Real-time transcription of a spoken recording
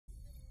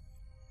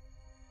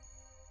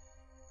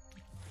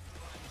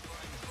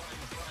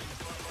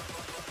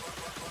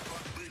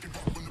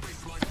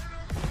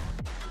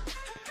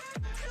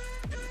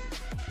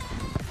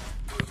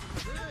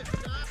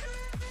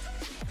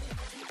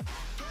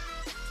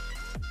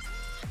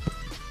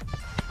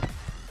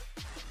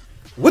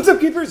What's up,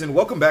 keepers, and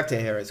welcome back to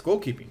Harris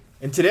Goalkeeping.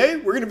 And today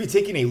we're going to be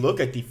taking a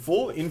look at the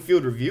full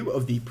infield review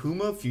of the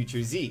Puma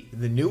Future Z,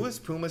 the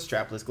newest Puma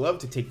strapless glove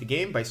to take the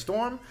game by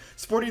storm,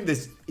 sporting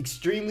this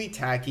extremely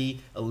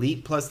tacky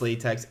Elite Plus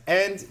latex,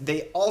 and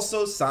they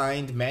also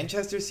signed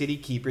Manchester City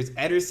keepers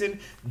Ederson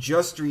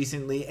just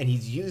recently, and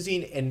he's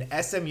using an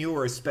SMU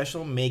or a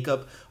special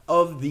makeup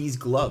of these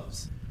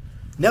gloves.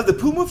 Now, the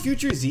Puma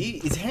Future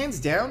Z is hands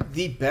down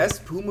the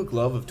best Puma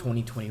glove of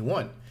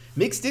 2021.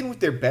 Mixed in with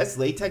their best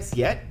latex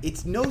yet,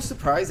 it's no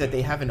surprise that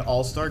they have an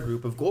all-star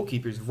group of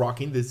goalkeepers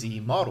rocking the Z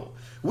model,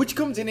 which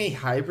comes in a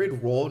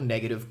hybrid roll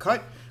negative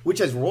cut, which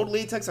has rolled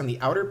latex on the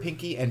outer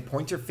pinky and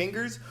pointer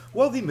fingers,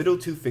 while the middle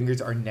two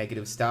fingers are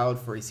negative styled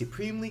for a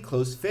supremely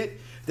close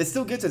fit that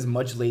still gets as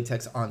much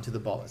latex onto the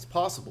ball as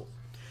possible.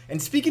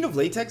 And speaking of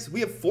latex,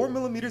 we have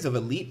 4mm of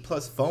Elite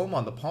Plus foam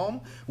on the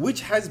palm,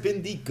 which has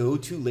been the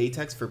go-to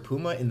latex for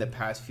Puma in the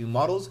past few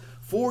models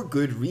for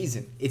good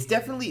reason. It's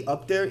definitely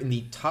up there in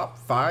the top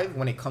 5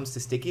 when it comes to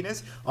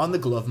stickiness on the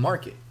glove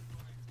market.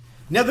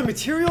 Now, the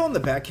material on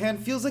the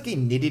backhand feels like a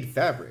knitted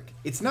fabric.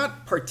 It's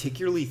not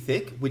particularly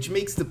thick, which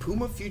makes the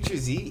Puma Future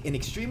Z an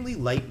extremely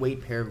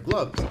lightweight pair of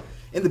gloves.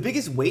 And the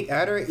biggest weight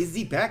adder is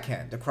the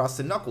backhand across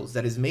the knuckles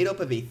that is made up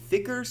of a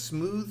thicker,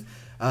 smooth,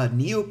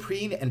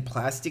 neoprene and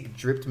plastic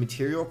dripped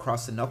material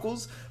across the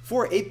knuckles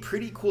for a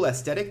pretty cool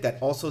aesthetic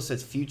that also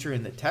says future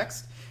in the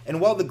text. And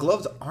while the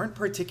gloves aren't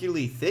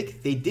particularly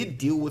thick, they did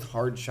deal with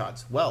hard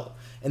shots well.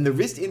 And the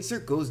wrist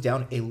insert goes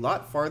down a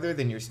lot farther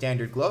than your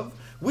standard glove,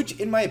 which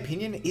in my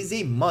opinion is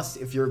a must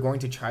if you're going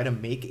to try to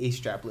make a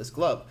strapless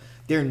glove.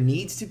 There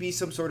needs to be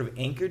some sort of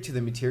anchor to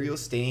the material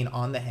staying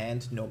on the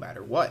hand no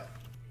matter what.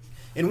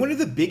 And one of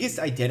the biggest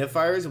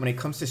identifiers when it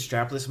comes to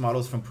strapless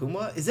models from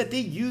Puma is that they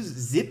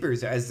use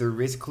zippers as their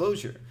wrist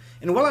closure.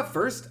 And while at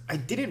first I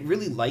didn't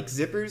really like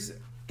zippers,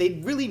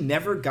 they really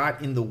never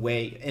got in the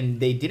way and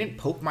they didn't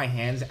poke my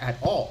hands at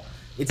all.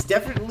 It's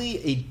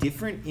definitely a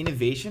different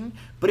innovation,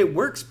 but it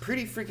works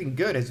pretty freaking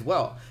good as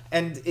well.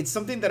 And it's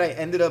something that I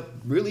ended up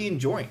really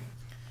enjoying.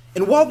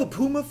 And while the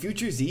Puma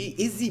Future Z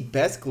is the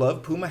best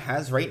glove Puma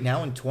has right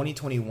now in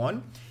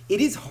 2021,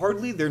 it is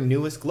hardly their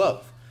newest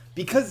glove.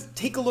 Because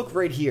take a look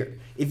right here.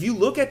 If you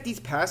look at these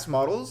past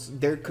models,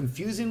 they're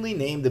confusingly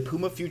named the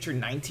Puma Future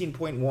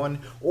 19.1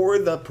 or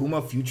the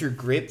Puma Future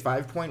Grip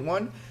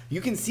 5.1.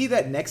 You can see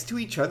that next to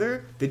each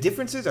other, the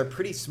differences are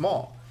pretty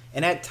small,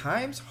 and at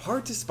times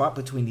hard to spot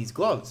between these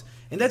gloves.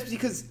 And that's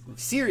because,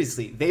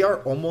 seriously, they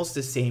are almost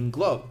the same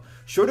glove.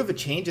 Short of a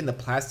change in the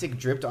plastic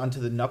dripped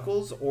onto the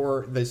knuckles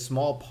or the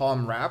small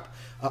palm wrap,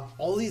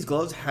 all these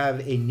gloves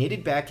have a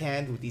knitted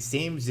backhand with the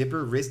same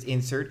zipper wrist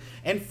insert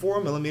and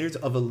 4mm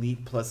of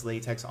Elite Plus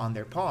latex on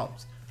their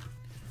palms.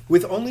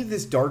 With only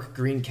this dark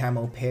green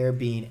camo pair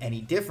being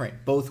any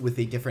different, both with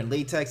a different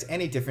latex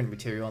and a different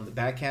material on the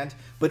backhand,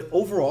 but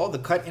overall the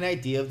cut and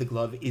idea of the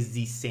glove is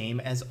the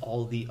same as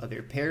all the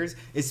other pairs,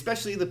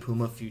 especially the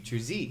Puma Future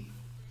Z.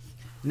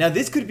 Now,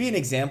 this could be an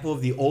example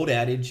of the old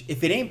adage,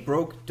 if it ain't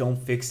broke,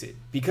 don't fix it.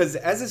 Because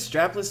as a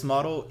strapless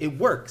model, it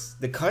works.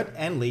 The cut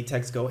and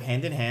latex go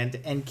hand in hand,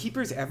 and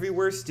keepers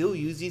everywhere still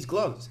use these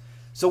gloves.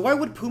 So why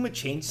would Puma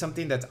change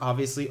something that's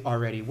obviously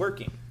already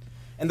working?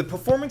 And the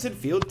performance and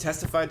feel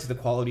testified to the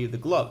quality of the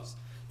gloves.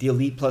 The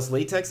Elite Plus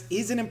latex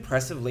is an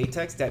impressive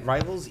latex that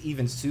rivals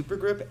even Super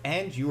Grip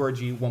and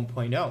URG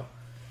 1.0.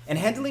 And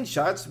handling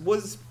shots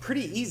was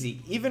pretty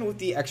easy, even with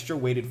the extra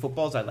weighted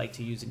footballs I like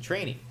to use in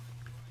training.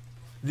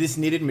 This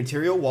knitted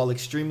material, while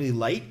extremely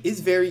light,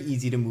 is very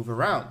easy to move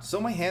around, so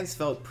my hands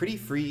felt pretty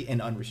free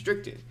and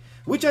unrestricted,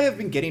 which I have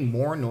been getting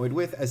more annoyed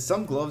with as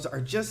some gloves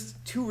are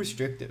just too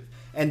restrictive,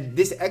 and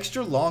this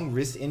extra long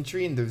wrist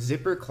entry in the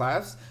zipper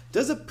clasps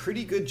does a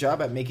pretty good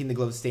job at making the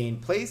gloves stay in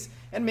place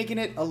and making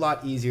it a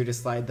lot easier to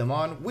slide them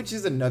on, which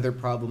is another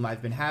problem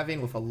I've been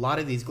having with a lot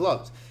of these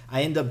gloves.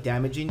 I end up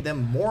damaging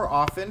them more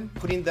often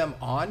putting them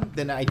on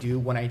than I do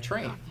when I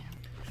train.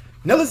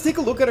 Now let's take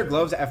a look at our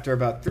gloves after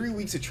about 3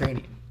 weeks of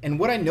training. And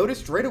what I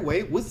noticed right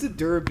away was the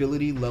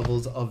durability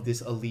levels of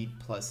this Elite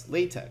Plus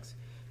latex.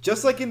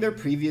 Just like in their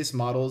previous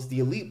models, the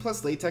Elite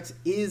Plus latex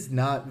is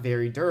not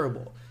very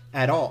durable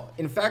at all.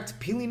 In fact,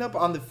 peeling up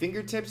on the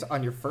fingertips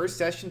on your first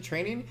session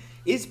training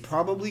is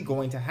probably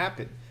going to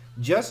happen.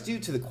 Just due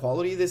to the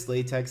quality of this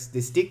latex, the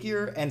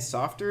stickier and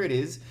softer it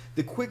is,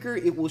 the quicker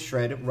it will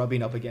shred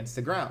rubbing up against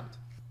the ground.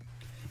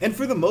 And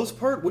for the most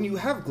part, when you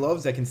have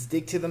gloves that can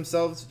stick to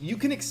themselves, you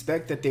can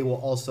expect that they will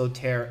also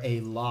tear a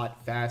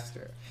lot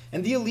faster.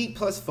 And the Elite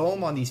Plus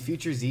foam on these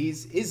Future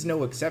Zs is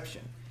no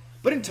exception.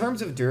 But in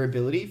terms of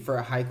durability for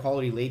a high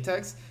quality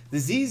latex, the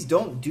Zs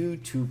don't do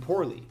too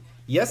poorly.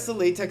 Yes, the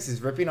latex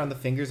is ripping on the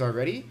fingers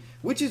already,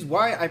 which is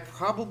why I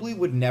probably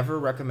would never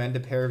recommend a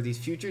pair of these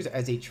Futures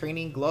as a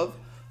training glove.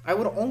 I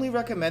would only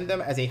recommend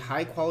them as a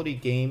high quality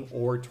game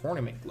or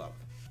tournament glove.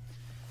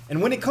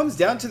 And when it comes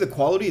down to the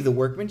quality of the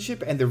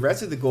workmanship and the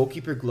rest of the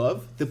goalkeeper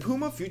glove, the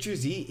Puma Future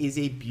Z is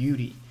a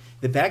beauty.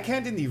 The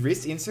backhand and the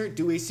wrist insert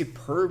do a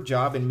superb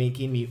job in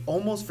making me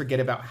almost forget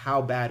about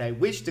how bad I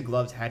wish the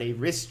gloves had a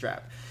wrist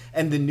strap.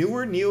 And the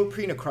newer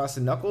neoprene across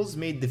the knuckles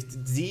made the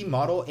Z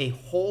model a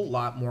whole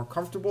lot more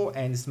comfortable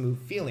and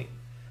smooth feeling.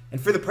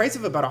 And for the price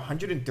of about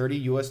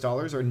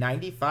 $130 or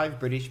 95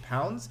 British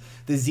pounds,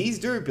 the Z's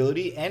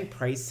durability and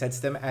price sets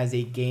them as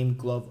a game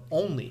glove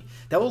only.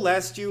 That will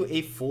last you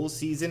a full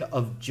season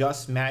of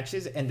just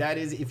matches, and that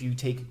is if you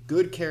take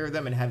good care of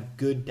them and have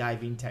good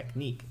diving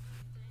technique.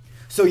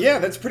 So yeah,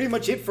 that's pretty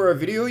much it for our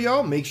video,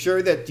 y'all. Make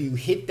sure that you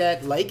hit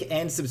that like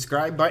and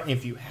subscribe button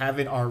if you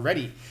haven't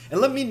already.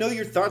 And let me know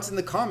your thoughts in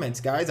the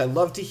comments, guys. I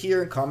love to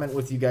hear and comment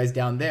with you guys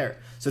down there.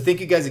 So thank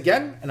you guys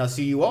again, and I'll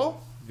see you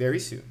all very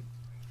soon.